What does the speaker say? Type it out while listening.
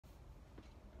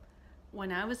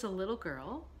When I was a little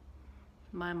girl,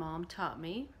 my mom taught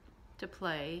me to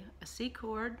play a C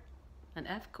chord, an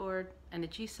F chord, and a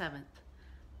G7th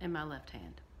in my left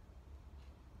hand.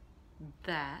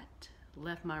 That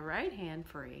left my right hand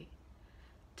free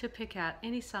to pick out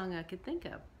any song I could think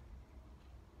of.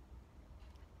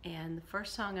 And the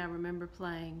first song I remember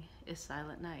playing is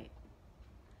Silent Night.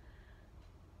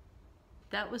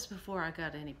 That was before I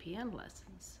got any piano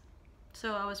lessons.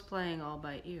 So I was playing all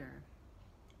by ear.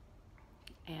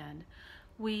 And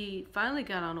we finally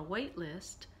got on a wait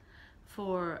list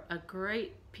for a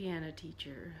great piano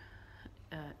teacher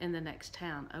in the next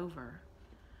town over.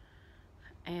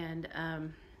 And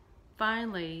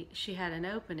finally she had an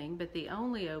opening, but the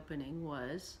only opening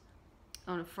was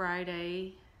on a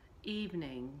Friday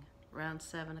evening around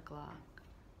 7 o'clock.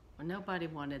 Well, nobody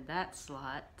wanted that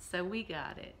slot, so we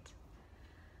got it.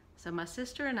 So my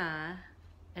sister and I,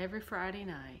 every Friday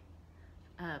night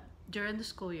during the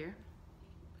school year,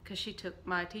 because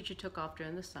my teacher took off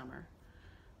during the summer.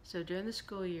 So during the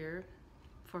school year,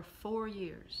 for 4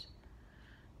 years,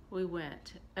 we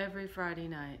went every Friday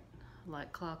night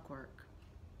like clockwork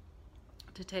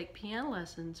to take piano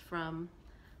lessons from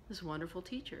this wonderful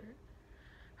teacher.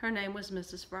 Her name was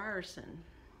Mrs. Frierson,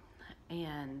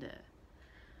 and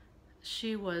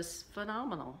she was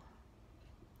phenomenal.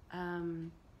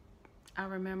 I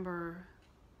remember,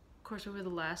 of course, we were the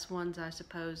last ones, I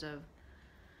suppose, of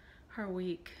her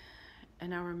week,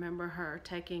 and I remember her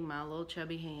taking my little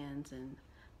chubby hands and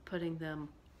putting them,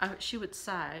 she would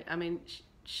sigh. I mean,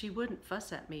 she wouldn't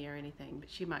fuss at me or anything, but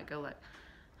she might go like,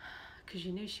 because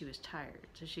you knew she was tired,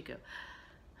 so she'd go,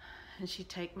 and she'd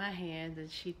take my hands and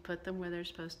she'd put them where they're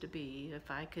supposed to be if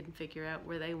I couldn't figure out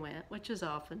where they went, which is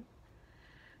often,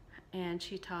 and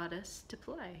she taught us to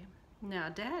play. Now,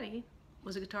 Daddy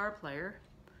was a guitar player,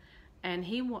 and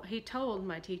he told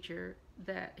my teacher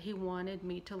that he wanted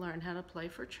me to learn how to play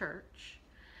for church,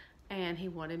 and he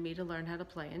wanted me to learn how to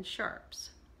play in sharps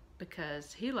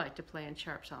because he liked to play in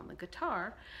sharps on the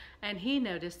guitar, and he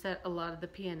noticed that a lot of the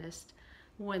pianists,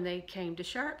 when they came to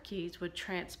sharp keys, would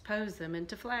transpose them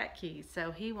into flat keys.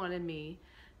 So he wanted me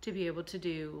to be able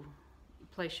to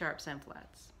play sharps and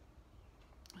flats.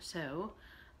 So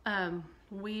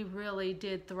we really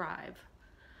did thrive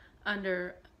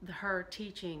under her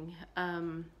teaching.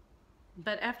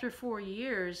 But after 4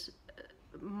 years,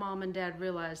 Mom and Dad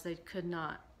realized they could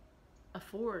not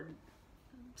afford,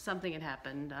 something had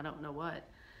happened, I don't know what.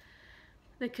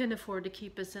 They couldn't afford to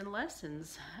keep us in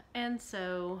lessons, and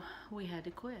so we had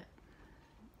to quit.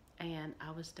 And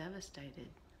I was devastated.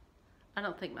 I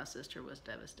don't think my sister was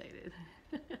devastated,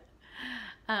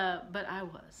 but I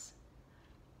was,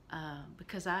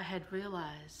 because I had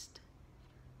realized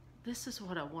this is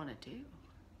what I want to do.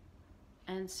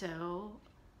 And so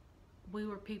we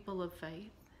were people of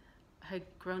faith, had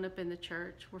grown up in the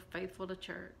church, were faithful to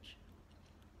church.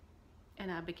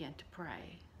 And I began to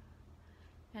pray.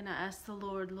 And I asked the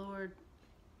Lord, Lord,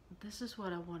 this is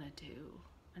what I want to do.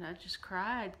 And I just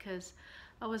cried because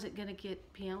I wasn't going to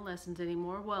get piano lessons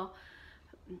anymore. Well,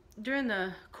 during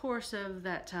the course of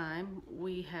that time,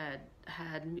 we had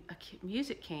a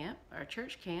music camp, our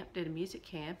church camp did a music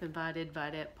camp, invited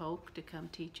Vidette Polk to come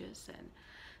teach us.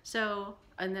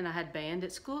 And then I had band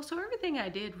at school, so everything I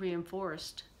did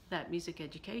reinforced that music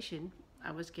education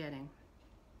I was getting.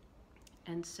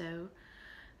 And so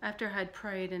after I had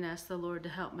prayed and asked the Lord to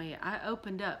help me, I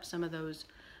opened up some of those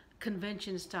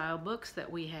convention style books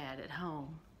that we had at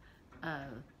home,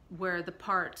 where the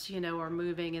parts, are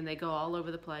moving and they go all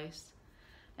over the place.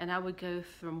 And I would go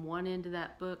from one end of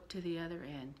that book to the other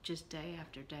end, just day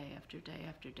after day after day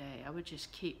after day. I would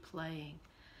just keep playing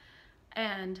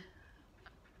and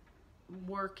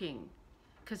working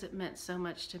because it meant so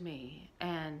much to me.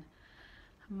 And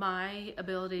my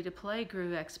ability to play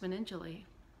grew exponentially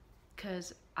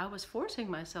because I was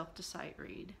forcing myself to sight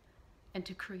read and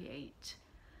to create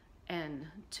and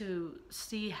to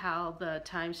see how the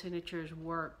time signatures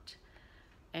worked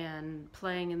and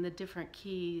playing in the different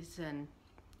keys.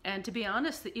 And to be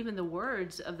honest, even the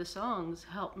words of the songs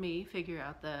helped me figure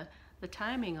out the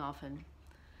timing often.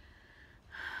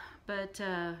 But,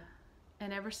 and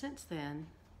ever since then,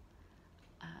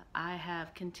 I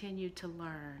have continued to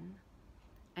learn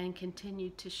and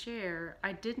continued to share.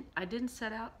 I didn't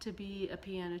set out to be a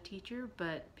piano teacher,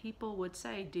 but people would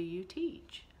say, do you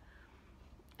teach?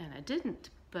 And I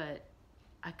didn't, but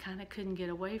I kind of couldn't get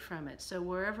away from it. So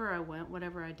wherever I went,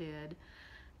 whatever I did,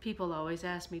 people always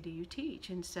asked me, do you teach?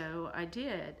 And so I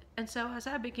did. And so as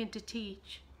I began to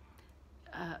teach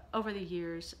over the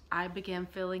years, I began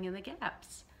filling in the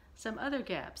gaps, some other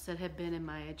gaps that had been in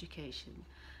my education,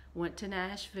 went to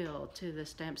Nashville to the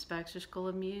Stamps Baxter School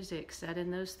of Music, sat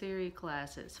in those theory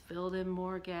classes, filled in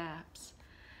more gaps.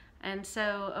 And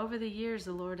so over the years,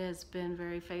 the Lord has been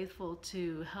very faithful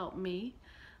to help me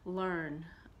learn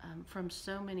from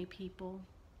so many people.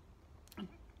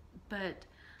 But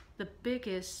the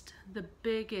biggest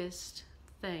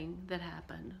thing that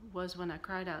happened was when I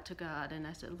cried out to God and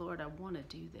I said, Lord, I want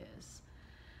to do this.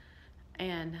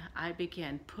 And I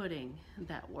began putting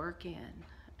that work in,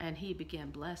 and He began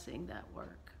blessing that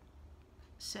work.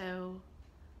 So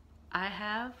I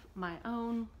have my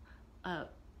own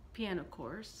piano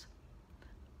course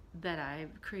that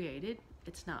I've created.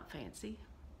 It's not fancy,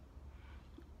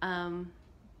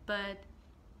 but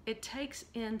it takes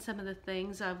in some of the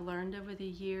things I've learned over the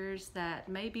years that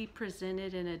may be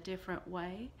presented in a different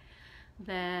way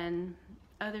than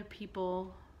other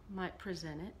people might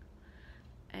present it.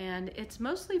 And it's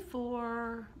mostly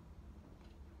for,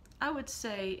 I would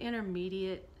say,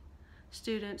 intermediate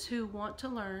students who want to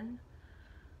learn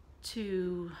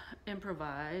to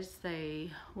improvise.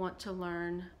 They want to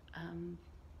learn,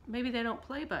 maybe they don't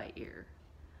play by ear,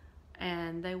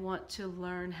 and they want to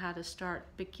learn how to start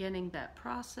beginning that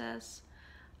process.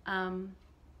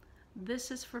 This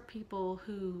is for people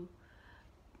who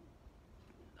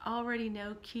already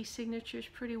know key signatures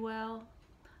pretty well.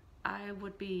 I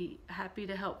would be happy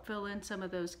to help fill in some of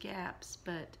those gaps,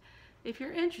 but if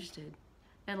you're interested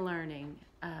in learning,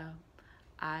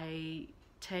 I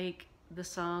take the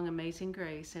song Amazing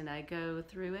Grace and I go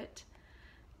through it,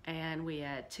 and we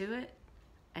add to it,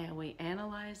 and we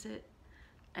analyze it,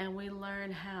 and we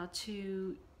learn how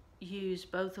to use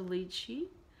both a lead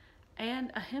sheet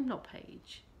and a hymnal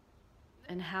page,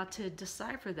 and how to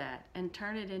decipher that and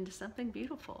turn it into something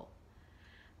beautiful.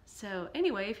 So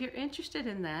anyway, if you're interested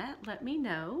in that, let me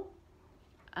know.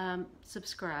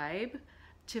 Subscribe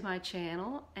to my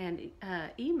channel and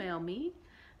email me,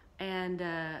 and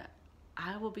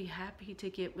I will be happy to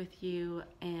get with you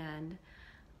and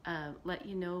let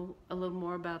you know a little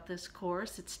more about this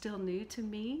course. It's still new to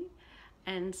me,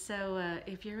 and so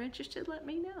if you're interested, let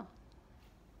me know.